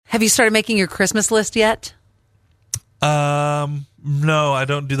Have you started making your Christmas list yet? No, I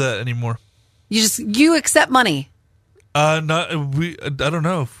don't do that anymore. You accept money. I don't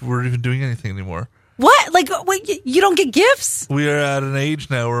know if we're even doing anything anymore. What? Like, wait, you don't get gifts? We are at an age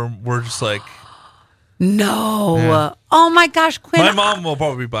now where we're just like... No. Yeah. Oh my gosh, Quinn. My mom will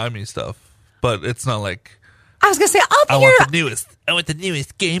probably buy me stuff, but it's not like... I was going to say, I want the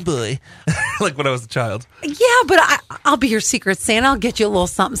newest Game Boy. Like when I was a child. Yeah, but I'll be your Secret Santa. I'll get you a little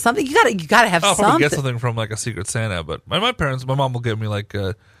something. You gotta have I'll something. probably get something from like a Secret Santa, but my mom will give me like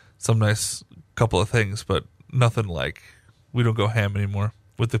some nice couple of things, but nothing like... We don't go ham anymore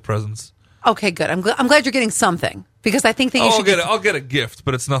with the presents. Okay, good. I'm glad you're getting something because I think that you should. I'll get a gift,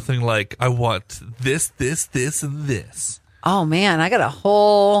 but it's nothing like I want this, and this. Oh man, I got a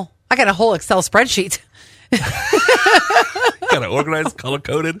whole Excel spreadsheet. Got it organized, color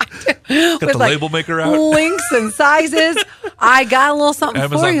coded. Got the With, label maker out. Links and sizes. I got a little something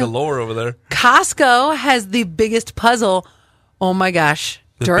Amazon for you. galore over there. Costco has the biggest puzzle. Oh my gosh!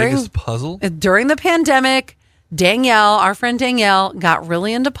 Biggest puzzle during the pandemic. Our friend Danielle, got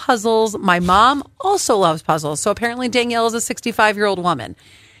really into puzzles. My mom also loves puzzles. So apparently Danielle is a 65-year-old woman.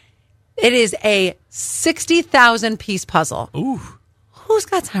 It is a 60,000 piece puzzle. Ooh. Who's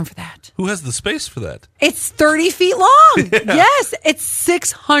got time for that? Who has the space for that? It's 30 feet long. Yeah. Yes, it's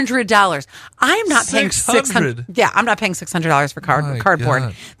 $600. I'm not paying $600. Yeah, I'm not paying $600 for cardboard.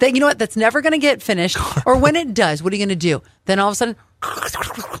 God. That, you know what? That's never going to get finished. Or when it does, what are you going to do? Then all of a sudden,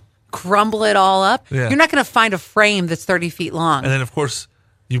 crumble it all up. Yeah. You're not going to find a frame that's 30 feet long. And then, of course,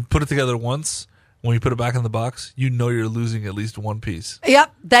 you put it together once. When you put it back in the box, you know you're losing at least one piece.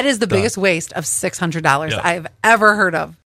 Yep, that is the biggest waste of $600 I've ever heard of.